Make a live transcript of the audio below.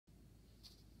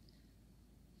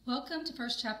Welcome to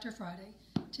First Chapter Friday.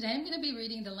 Today I'm going to be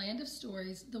reading The Land of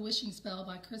Stories, The Wishing Spell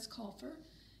by Chris Colfer.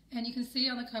 And you can see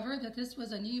on the cover that this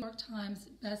was a New York Times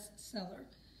bestseller.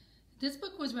 This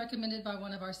book was recommended by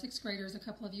one of our sixth graders a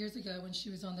couple of years ago when she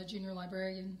was on the junior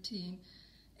librarian team.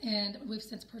 And we've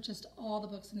since purchased all the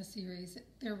books in the series.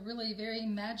 They're really very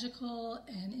magical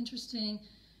and interesting.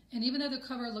 And even though the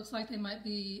cover looks like they might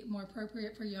be more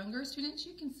appropriate for younger students,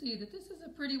 you can see that this is a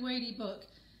pretty weighty book.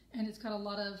 And it's got a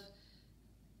lot of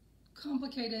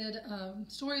complicated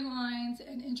storylines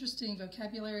and interesting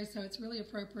vocabulary, so it's really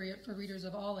appropriate for readers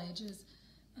of all ages,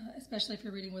 especially if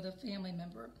you're reading with a family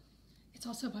member. It's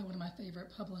also by one of my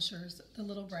favorite publishers, The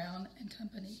Little Brown and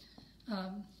Company.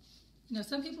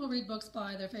 Some people read books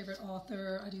by their favorite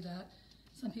author. I do that.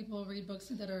 Some people read books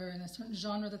that are in a certain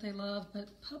genre that they love, but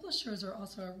publishers are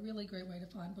also a really great way to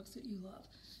find books that you love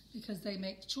because they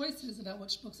make choices about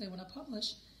which books they want to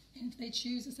publish, and if they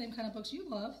choose the same kind of books you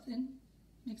love, then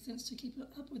it makes sense to keep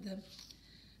up with them.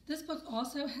 This book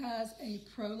also has a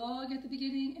prologue at the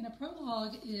beginning, and a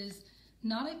prologue is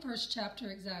not a first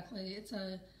chapter exactly. It's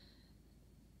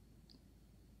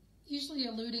usually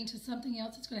alluding to something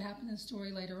else that's going to happen in the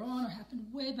story later on or happened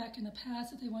way back in the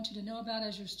past that they want you to know about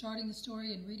as you're starting the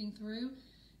story and reading through.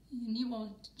 And you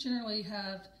will generally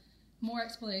have more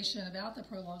explanation about the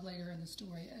prologue later in the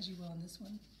story, as you will in this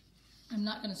one. I'm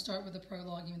not going to start with the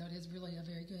prologue, even though it is really a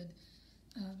very good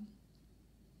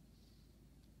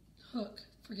hook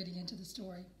for getting into the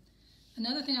story.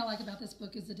 Another thing I like about this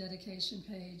book is the dedication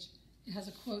page. It has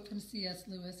a quote from C.S.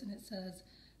 Lewis, and it says,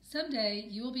 "Someday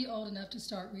you will be old enough to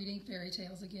start reading fairy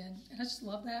tales again." And I just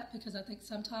love that because I think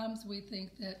sometimes we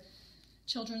think that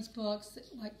children's books,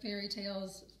 like fairy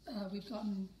tales, we've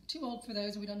gotten too old for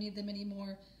those and we don't need them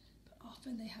anymore. But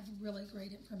often they have really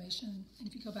great information. And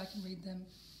if you go back and read them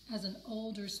as an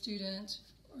older student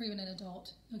or even an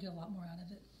adult, you'll get a lot more out of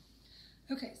it.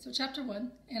 Okay, so chapter 1,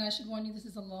 and I should warn you, this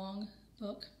is a long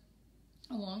book,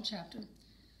 a long chapter.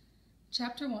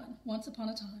 Chapter 1, Once Upon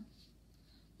a Time.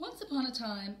 Once upon a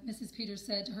time, Mrs. Peters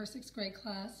said to her sixth grade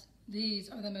class, "These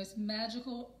are the most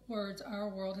magical words our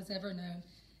world has ever known,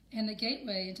 and the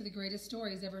gateway into the greatest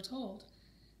stories ever told.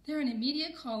 They're an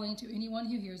immediate calling to anyone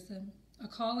who hears them, a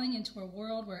calling into a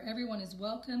world where everyone is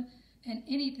welcome and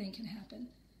anything can happen.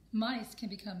 Mice can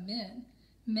become men,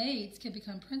 maids can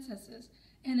become princesses,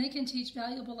 and they can teach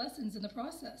valuable lessons in the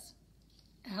process."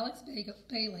 Alex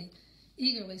Bailey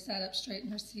eagerly sat up straight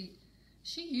in her seat.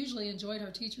 She usually enjoyed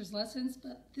her teacher's lessons,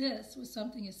 but this was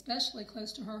something especially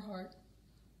close to her heart.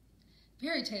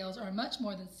 "Fairy tales are much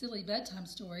more than silly bedtime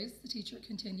stories," the teacher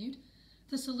continued.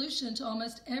 "The solution to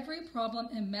almost every problem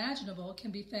imaginable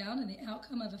can be found in the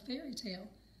outcome of a fairy tale.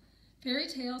 Fairy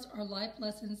tales are life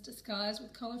lessons disguised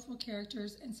with colorful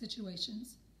characters and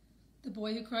situations. The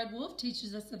Boy Who Cried Wolf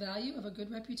teaches us the value of a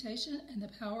good reputation and the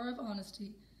power of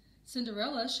honesty.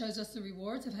 Cinderella shows us the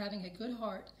rewards of having a good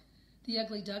heart. The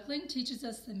Ugly Duckling teaches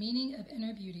us the meaning of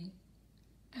inner beauty."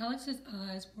 Alex's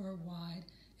eyes were wide,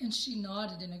 and she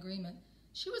nodded in agreement.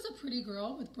 She was a pretty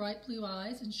girl with bright blue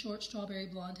eyes and short strawberry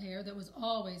blonde hair that was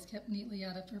always kept neatly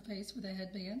out of her face with a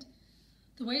headband.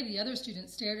 The way the other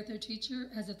students stared at their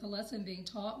teacher, as if the lesson being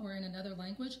taught were in another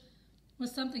language,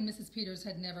 was something Mrs. Peters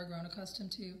had never grown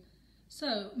accustomed to.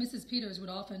 So Mrs. Peters would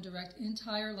often direct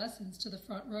entire lessons to the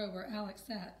front row where Alex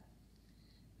sat.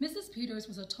 Mrs. Peters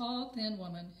was a tall, thin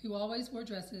woman who always wore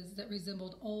dresses that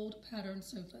resembled old patterned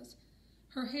sofas.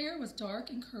 Her hair was dark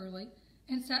and curly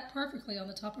and sat perfectly on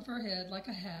the top of her head like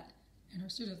a hat, and her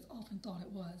students often thought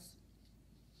it was.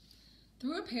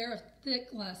 Through a pair of thick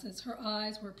glasses, her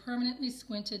eyes were permanently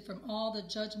squinted from all the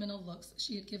judgmental looks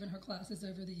she had given her classes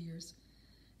over the years.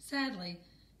 "Sadly,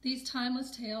 these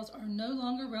timeless tales are no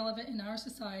longer relevant in our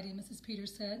society," Mrs.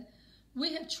 Peters said.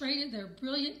 "We have traded their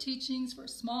brilliant teachings for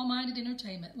small-minded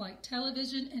entertainment like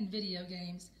television and video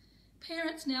games.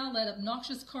 Parents now let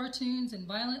obnoxious cartoons and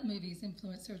violent movies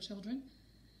influence their children.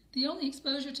 The only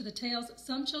exposure to the tales that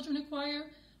some children acquire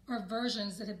are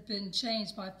versions that have been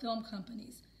changed by film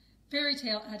companies. Fairy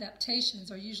tale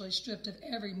adaptations are usually stripped of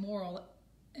every moral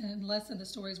and lesson the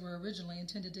stories were originally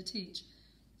intended to teach,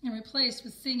 and replaced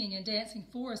with singing and dancing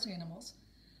forest animals.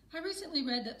 I recently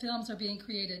read that films are being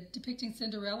created depicting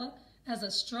Cinderella as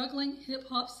a struggling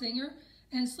hip-hop singer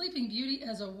and Sleeping Beauty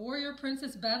as a warrior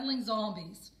princess battling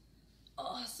zombies."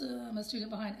 "Awesome," a student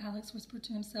behind Alex whispered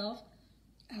to himself.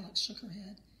 Alex shook her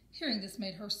head. Hearing this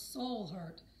made her soul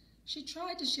hurt. She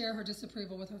tried to share her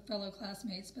disapproval with her fellow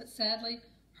classmates, but sadly,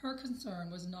 her concern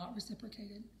was not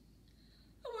reciprocated.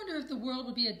 "I wonder if the world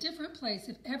would be a different place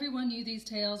if everyone knew these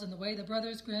tales in the way the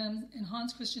Brothers Grimm and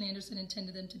Hans Christian Andersen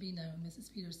intended them to be known,"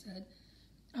 Mrs. Peters said.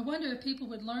 I wonder if people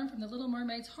would learn from the Little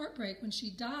Mermaid's heartbreak when she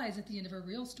dies at the end of her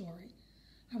real story.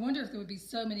 I wonder if there would be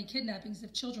so many kidnappings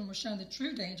if children were shown the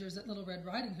true dangers that Little Red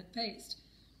Riding Hood faced.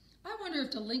 I wonder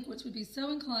if delinquents would be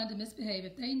so inclined to misbehave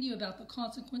if they knew about the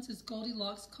consequences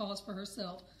Goldilocks caused for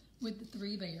herself with the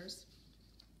 3 bears.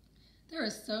 There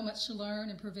is so much to learn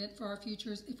and prevent for our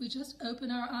futures if we just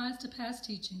open our eyes to past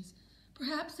teachings.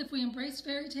 Perhaps if we embraced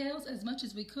fairy tales as much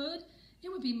as we could, it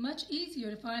would be much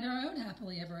easier to find our own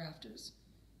happily ever afters.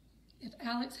 If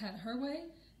Alex had her way,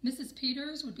 Mrs.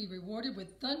 Peters would be rewarded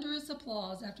with thunderous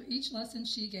applause after each lesson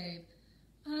she gave.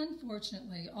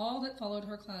 Unfortunately, all that followed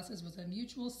her classes was a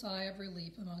mutual sigh of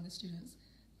relief among the students,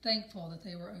 thankful that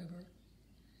they were over.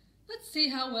 "Let's see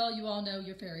how well you all know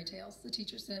your fairy tales," the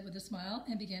teacher said with a smile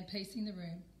and began pacing the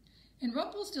room. "In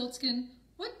Rumpelstiltskin,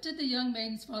 what did the young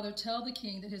maiden's father tell the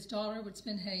king that his daughter would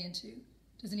spin hay into?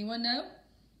 Does anyone know?"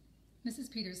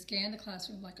 Mrs. Peters scanned the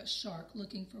classroom like a shark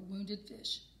looking for wounded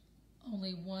fish.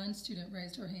 Only one student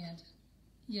raised her hand.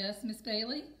 "Yes, Miss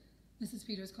Bailey?" Mrs.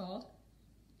 Peters called.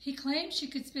 "He claimed she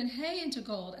could spin hay into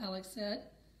gold," Alex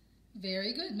said.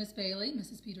 "Very good, Miss Bailey,"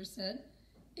 Mrs. Peters said.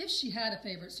 If she had a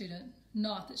favorite student,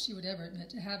 not that she would ever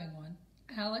admit to having one,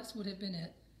 Alex would have been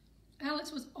it.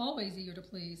 Alex was always eager to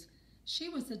please. She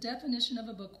was the definition of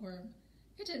a bookworm.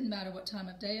 It didn't matter what time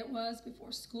of day it was,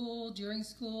 before school, during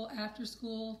school, after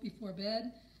school, before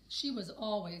bed. She was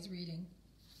always reading.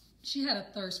 She had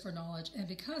a thirst for knowledge, and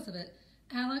because of it,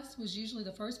 Alex was usually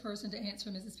the first person to answer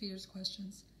Mrs. Peters'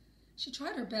 questions. She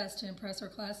tried her best to impress her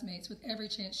classmates with every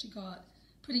chance she got,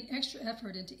 putting extra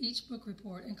effort into each book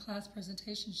report and class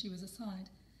presentation she was assigned.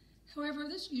 However,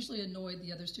 this usually annoyed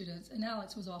the other students, and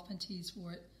Alex was often teased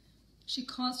for it. She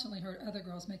constantly heard other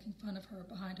girls making fun of her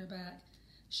behind her back.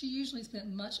 She usually spent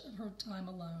much of her time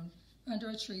alone, under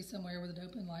a tree somewhere with an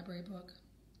open library book.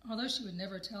 Although she would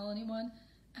never tell anyone,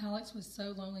 Alex was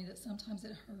so lonely that sometimes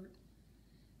it hurt.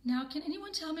 "Now, can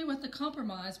anyone tell me what the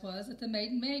compromise was that the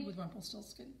maiden made with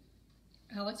Rumpelstiltskin?"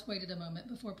 Alex waited a moment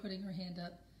before putting her hand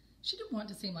up. She didn't want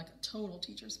to seem like a total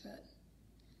teacher's pet.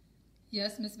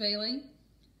 "Yes, Miss Bailey?"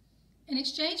 "In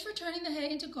exchange for turning the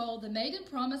hay into gold, the maiden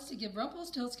promised to give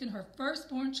Rumpelstiltskin her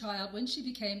firstborn child when she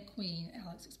became queen,"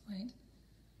 Alex explained.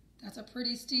 "That's a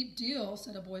pretty steep deal,"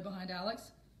 said a boy behind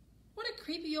Alex. "What a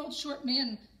creepy old short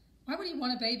man. Why would he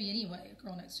want a baby anyway?" a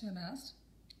girl next to him asked.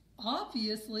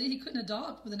 "Obviously, he couldn't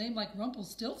adopt with a name like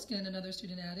Rumpelstiltskin," another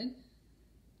student added.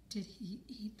 "Did he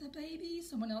eat the baby?"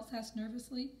 someone else asked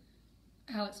nervously.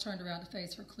 Alex turned around to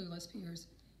face her clueless peers.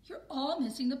 "You're all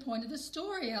missing the point of the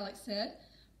story," Alex said.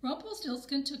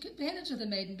 "Rumpelstiltskin took advantage of the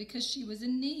maiden because she was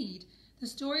in need. The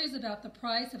story is about the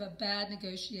price of a bad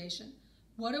negotiation.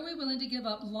 What are we willing to give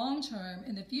up long-term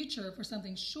in the future for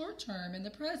something short-term in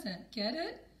the present? Get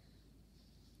it?"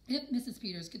 If Mrs.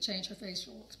 Peters could change her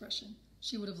facial expression,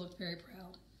 she would have looked very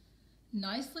proud.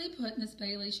 "Nicely put, Miss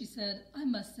Bailey," she said. "I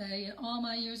must say, in all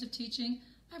my years of teaching,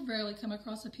 I've rarely come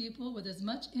across a pupil with as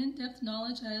much in-depth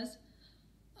knowledge as—"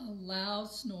 A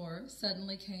loud snore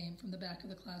suddenly came from the back of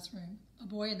the classroom. A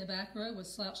boy in the back row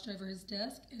was slouched over his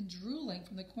desk and drooling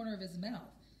from the corner of his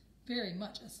mouth, very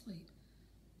much asleep.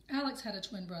 Alex had a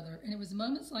twin brother, and it was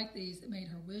moments like these that made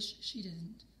her wish she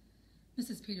didn't.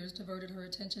 Mrs. Peters diverted her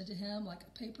attention to him like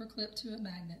a paper clip to a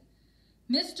magnet.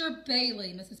 "Mr.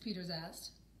 Bailey," Mrs. Peters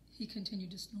asked. He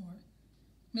continued to snore.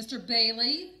 "Mr.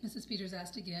 Bailey?" Mrs. Peters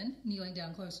asked again, kneeling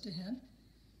down close to him.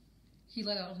 He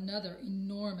let out another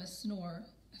enormous snore.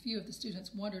 A few of the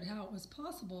students wondered how it was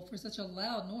possible for such a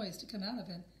loud noise to come out of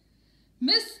him.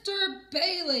 "Mr.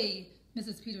 Bailey!"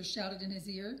 Mrs. Peters shouted in his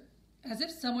ear. As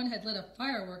if someone had lit a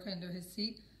firework under his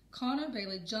seat, Connor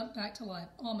Bailey jumped back to life,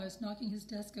 almost knocking his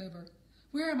desk over.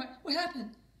 "Where am I? What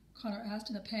happened?" Connor asked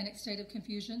in a panicked state of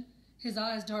confusion. His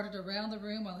eyes darted around the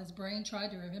room while his brain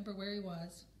tried to remember where he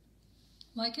was.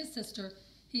 Like his sister,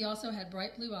 he also had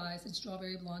bright blue eyes and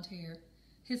strawberry blonde hair.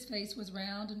 His face was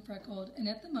round and freckled, and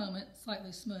at the moment slightly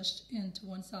smushed in to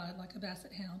one side like a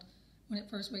basset hound when it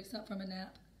first wakes up from a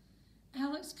nap.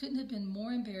 Alex couldn't have been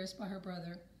more embarrassed by her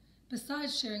brother.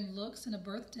 Besides sharing looks and a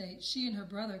birth date, she and her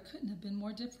brother couldn't have been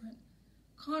more different.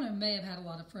 Connor may have had a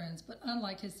lot of friends, but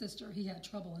unlike his sister, he had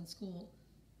trouble in school.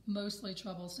 Mostly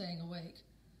trouble staying awake.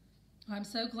 "I'm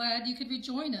so glad you could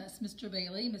rejoin us, Mr.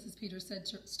 Bailey," Mrs. Peters said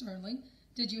sternly.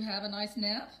 "Did you have a nice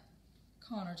nap?"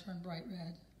 Connor turned bright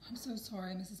red. "I'm so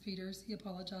sorry, Mrs. Peters," he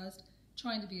apologized,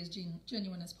 trying to be as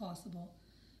genuine as possible.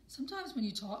 "Sometimes when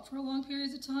you talk for long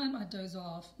periods of time, I doze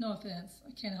off. No offense.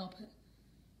 I can't help it."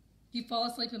 "You fall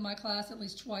asleep in my class at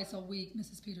least twice a week,"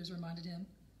 Mrs. Peters reminded him.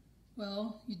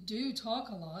 "Well, you do talk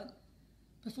a lot."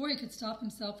 Before he could stop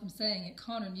himself from saying it,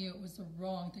 Connor knew it was the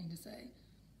wrong thing to say.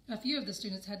 A few of the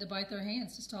students had to bite their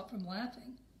hands to stop from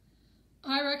laughing.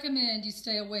 I recommend you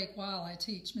stay awake while I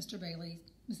teach, Mr. Bailey,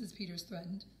 Mrs. Peters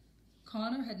threatened.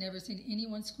 Connor had never seen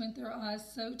anyone squint their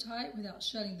eyes so tight without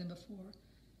shutting them before.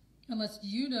 Unless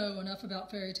you know enough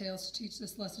about fairy tales to teach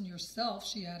this lesson yourself,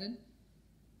 she added.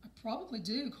 I probably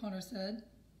do, Connor said.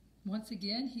 Once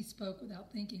again, he spoke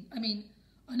without thinking.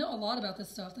 I know a lot about this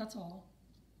stuff, that's all.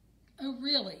 Oh,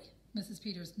 really? Mrs.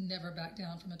 Peters never backed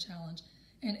down from a challenge,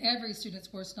 and every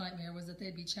student's worst nightmare was that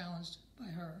they'd be challenged by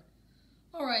her.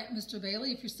 All right, Mr.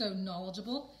 Bailey, if you're so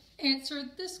knowledgeable, answer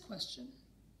this question.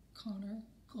 Connor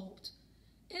gulped.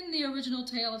 In the original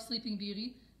tale of Sleeping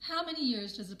Beauty, how many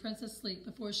years does the princess sleep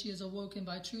before she is awoken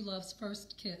by true love's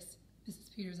first kiss?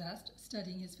 Mrs. Peters asked,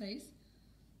 studying his face.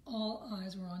 All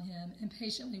eyes were on him,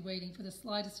 impatiently waiting for the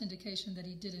slightest indication that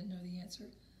he didn't know the answer.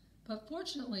 But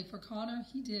fortunately for Connor,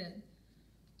 he did.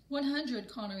 100,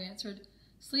 Connor answered.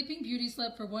 Sleeping Beauty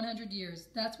slept for 100 years.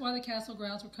 That's why the castle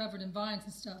grounds were covered in vines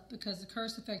and stuff, because the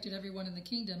curse affected everyone in the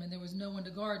kingdom and there was no one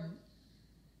to garden.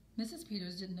 Mrs.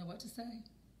 Peters didn't know what to say,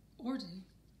 or do.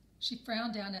 She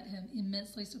frowned down at him,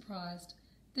 immensely surprised.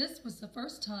 This was the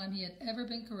first time he had ever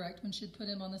been correct when she'd put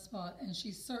him on the spot, and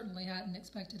she certainly hadn't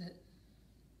expected it.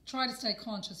 Try to stay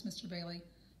conscious, Mr. Bailey.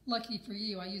 Lucky for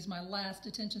you, I used my last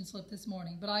attention slip this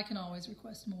morning, but I can always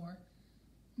request more,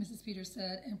 Mrs. Peters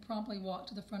said, and promptly walked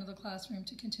to the front of the classroom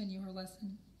to continue her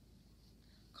lesson.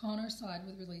 Connor sighed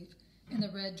with relief, and the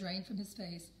red drained from his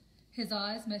face. His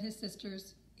eyes met his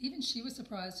sister's. Even she was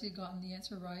surprised he had gotten the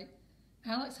answer right.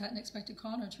 Alex hadn't expected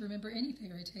Connor to remember any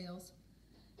fairy tales.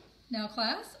 Now,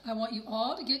 class, I want you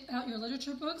all to get out your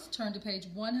literature books, turn to page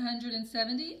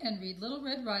 170, and read Little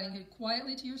Red Riding Hood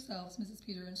quietly to yourselves, Mrs.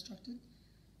 Peters instructed.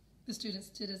 The students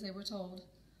did as they were told.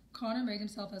 Connor made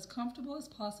himself as comfortable as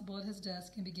possible at his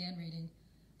desk and began reading.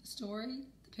 The story,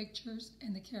 the pictures,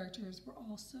 and the characters were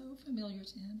all so familiar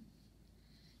to him.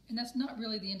 And that's not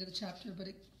really the end of the chapter, but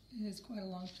it is quite a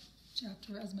long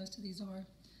chapter, as most of these are.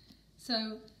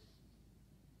 So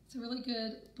it's a really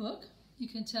good book. You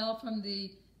can tell from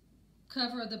the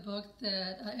cover of the book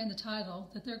that and the title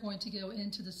that they're going to go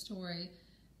into the story,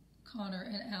 Connor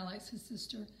and Alex, his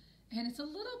sister. And it's a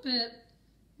little bit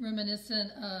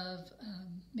reminiscent of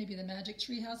maybe the Magic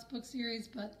Treehouse book series,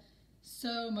 but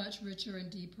so much richer and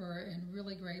deeper and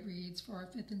really great reads for our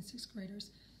 5th and 6th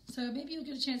graders. So maybe you'll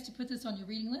get a chance to put this on your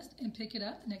reading list and pick it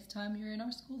up the next time you're in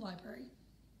our school library.